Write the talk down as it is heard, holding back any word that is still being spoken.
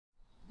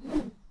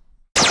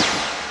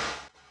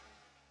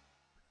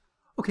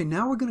Okay,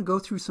 now we're going to go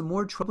through some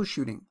more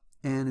troubleshooting.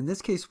 And in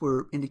this case,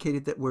 we're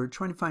indicated that we're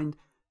trying to find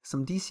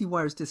some DC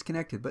wires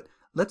disconnected. But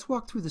let's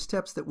walk through the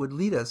steps that would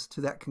lead us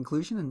to that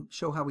conclusion and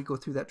show how we go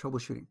through that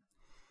troubleshooting.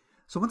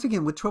 So once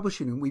again, with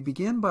troubleshooting, we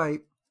begin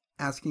by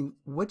asking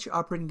which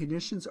operating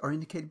conditions are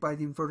indicated by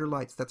the inverter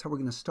lights. That's how we're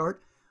going to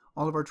start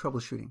all of our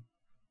troubleshooting.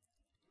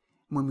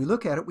 When we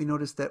look at it, we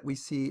notice that we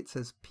see it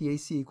says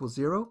PAC equals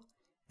 0,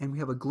 and we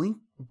have a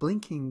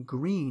blinking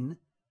green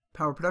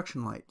power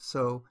production light.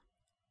 So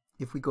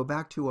if we go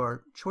back to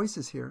our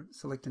choices here,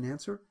 select an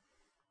answer.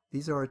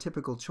 These are our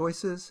typical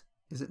choices.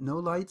 Is it no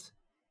lights?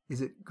 Is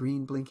it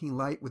green blinking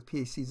light with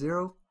PAC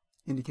 0,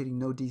 indicating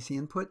no DC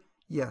input?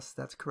 Yes,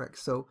 that's correct.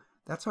 So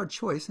that's our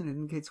choice, and it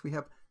indicates we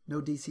have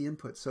no DC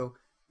input. So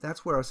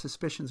that's where our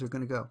suspicions are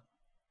going to go.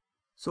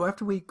 So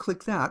after we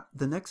click that,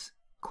 the next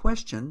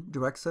question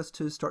directs us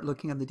to start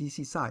looking on the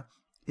DC side.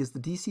 Is the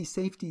DC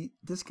safety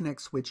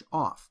disconnect switch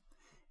off?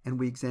 And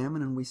we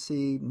examine and we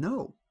see,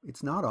 no,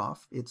 it's not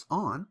off. It's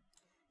on.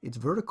 It's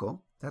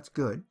vertical. That's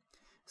good.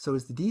 So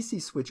is the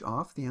DC switch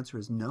off? The answer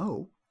is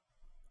no.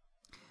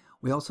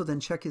 We also then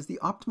check, is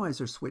the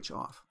optimizer switch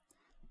off?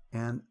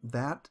 And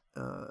that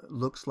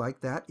looks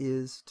like that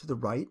is to the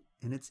right,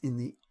 and it's in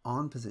the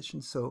on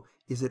position. So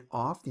is it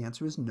off? The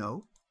answer is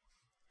no.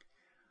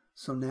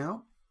 So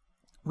now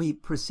we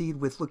proceed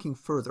with looking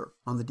further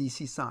on the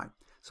DC side.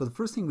 So the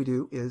first thing we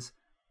do is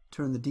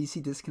turn the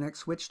DC disconnect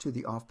switch to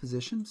the off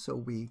position. So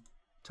we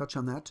touch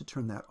on that to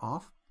turn that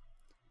off.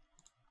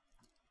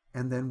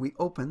 And then we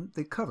open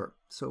the cover.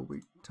 So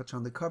we touch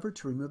on the cover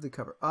to remove the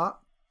cover.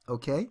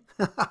 Okay.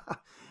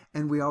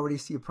 And we already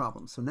see a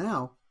problem. So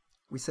now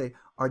we say,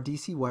 are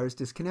DC wires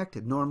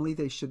disconnected? Normally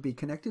they should be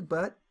connected,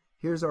 but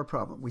here's our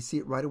problem. We see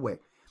it right away.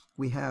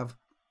 We have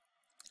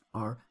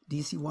our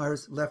DC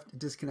wires left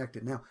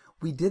disconnected. Now,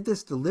 we did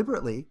this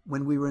deliberately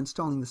when we were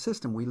installing the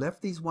system. We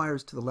left these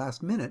wires to the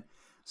last minute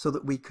so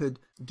that we could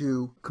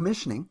do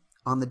commissioning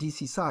on the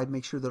DC side,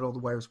 make sure that all the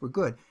wires were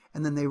good,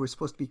 and then they were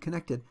supposed to be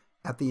connected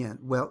at the end.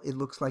 Well, it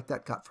looks like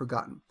that got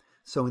forgotten.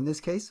 So in this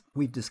case,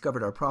 we've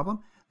discovered our problem.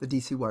 The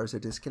DC wires are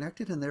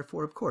disconnected, and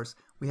therefore, of course,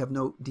 we have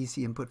no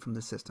DC input from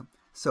the system.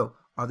 So,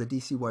 are the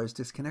DC wires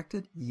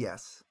disconnected?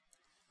 Yes.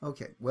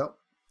 Okay, well,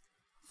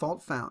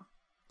 fault found.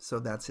 So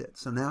that's it.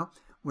 So now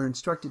we're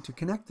instructed to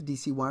connect the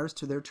DC wires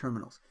to their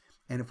terminals.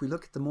 And if we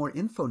look at the more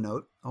info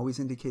note, always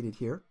indicated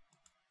here,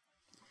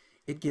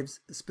 it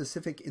gives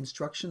specific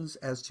instructions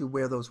as to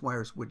where those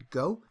wires would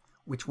go,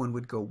 which one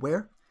would go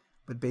where.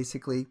 But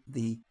basically,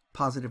 the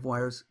positive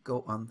wires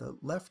go on the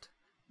left,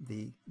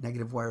 the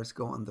negative wires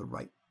go on the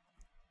right.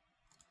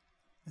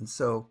 And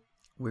so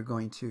we're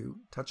going to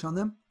touch on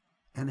them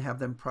and have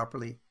them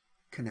properly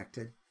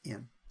connected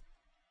in.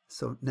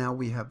 So now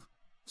we have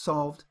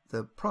solved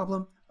the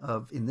problem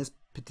of, in this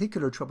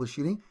particular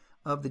troubleshooting,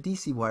 of the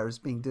DC wires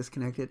being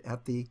disconnected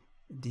at the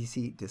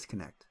DC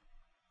disconnect.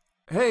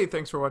 Hey,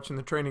 thanks for watching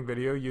the training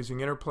video using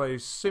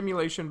Interplay's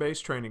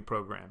simulation-based training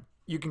program.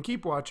 You can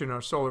keep watching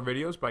our solar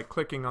videos by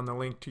clicking on the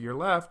link to your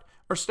left,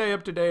 or stay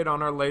up to date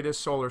on our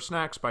latest solar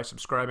snacks by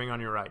subscribing on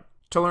your right.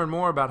 To learn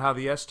more about how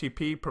the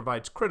STP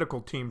provides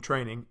critical team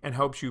training and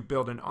helps you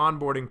build an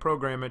onboarding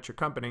program at your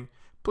company,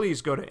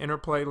 please go to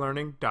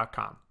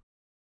interplaylearning.com.